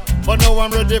night. But now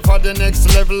I'm ready for the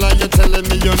next level, and you're telling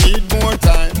me you need more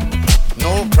time.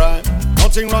 No crime,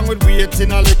 nothing wrong with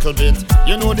waiting a little bit.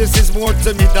 You know this is more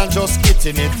to me than just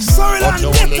hitting it. But you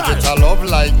only get a love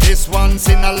like this once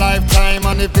in a lifetime,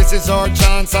 and if this is our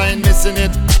chance, I ain't missing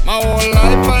it. My whole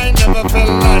life I never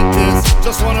felt like this.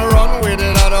 Just wanna run with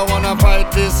it, I don't wanna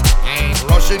fight this. I ain't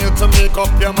rushing you to make up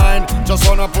your mind. Just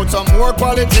wanna put some more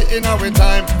quality in our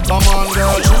time. Come on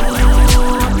girl.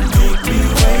 Don't make me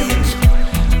wait.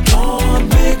 Don't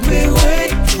make me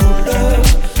wait. True love,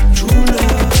 true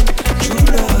love, true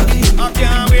love you. I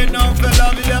can't wait now for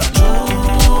love you.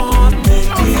 Don't make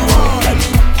me wait.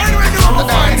 Don't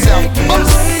make me wait.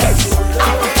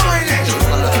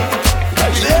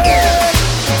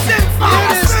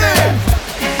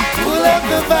 Pull up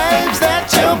the vibes that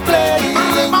you're playing.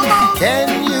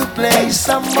 Can you play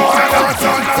some more?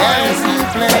 Can you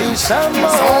play some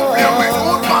more?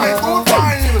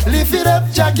 Lift it up,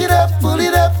 jack it up, pull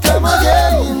it up, come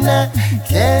again.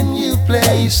 Can you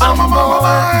play some more?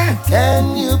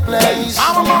 Can you play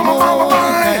some more?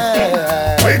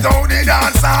 Without the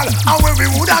dance hall, and when we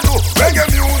woulda do reggae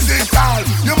music hall,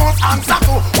 you must answer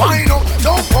to wind up,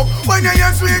 jump up. When you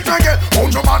hear sweet reggae,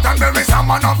 hold your mouth and bury some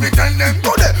man up, it tell them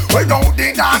today. Without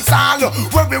the dance hall,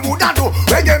 when we woulda do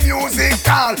reggae music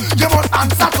hall, you must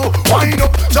answer to wind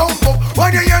up, jump up.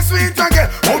 When you hear sweet reggae,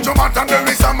 hold your mouth and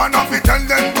bury some man up, it tell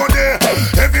them today.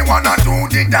 Everyone a do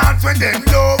the dance when them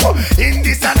love. In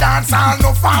this a dance hall,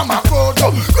 no farmer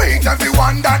photo. Greet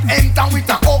everyone that enter with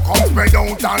a hook, come spread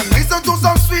out and listen to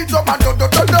some sweet dub and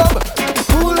dub.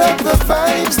 Pull up the fire.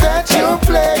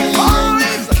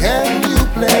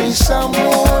 some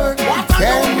more?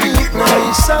 Can we play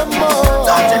some more?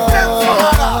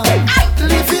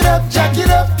 Lift it up, jack it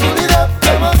up, pull it up,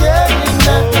 come again.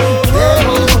 Can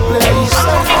we play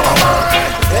some more?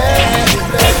 Can we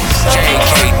play some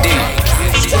more?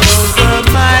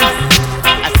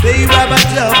 I say rubber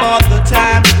dub all the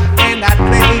time, and I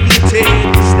play it till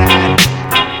it's time.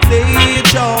 Play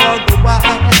it all the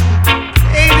while.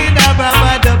 Play it in a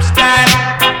rubber dub style,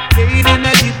 play it in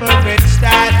a different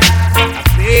style. I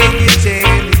play it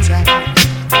every time,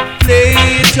 play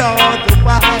it all the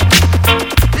while.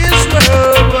 This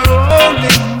world we're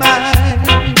only mine.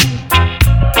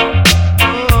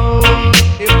 Oh,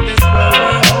 if this world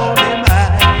were only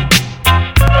mine.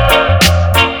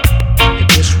 If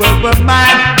this world were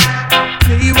mine,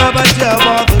 play rubber dub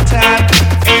all the time,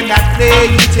 and I play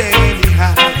it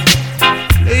anyhow.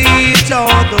 Play it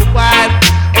all the while,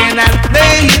 and I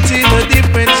play it in a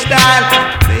different style.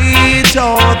 Play it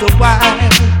all the while,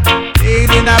 play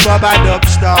it in a rubber dub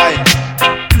style.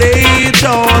 Play it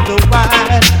all the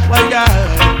while, while you're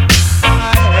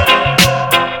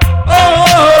oh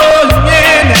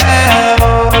yeah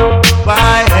now,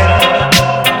 why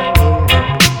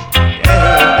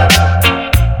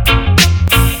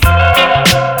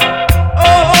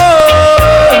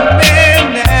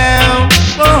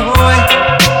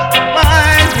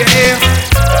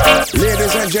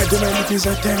Gentlemen, it is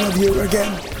that time of year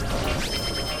again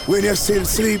when you still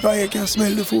sleep and you can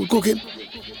smell the food cooking.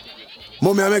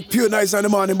 Mommy, I make pure nice in the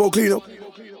morning, but clean up.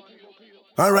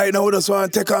 And right now, we just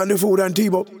want to take on the food and tea,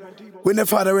 but when the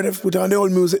father ready to put on the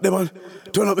old music, the man,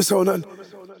 turn up the sound and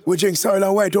we drink sour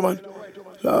and white, man.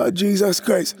 Lord Jesus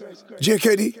Christ.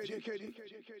 JKD.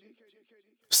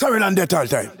 Sorry and death all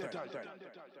time.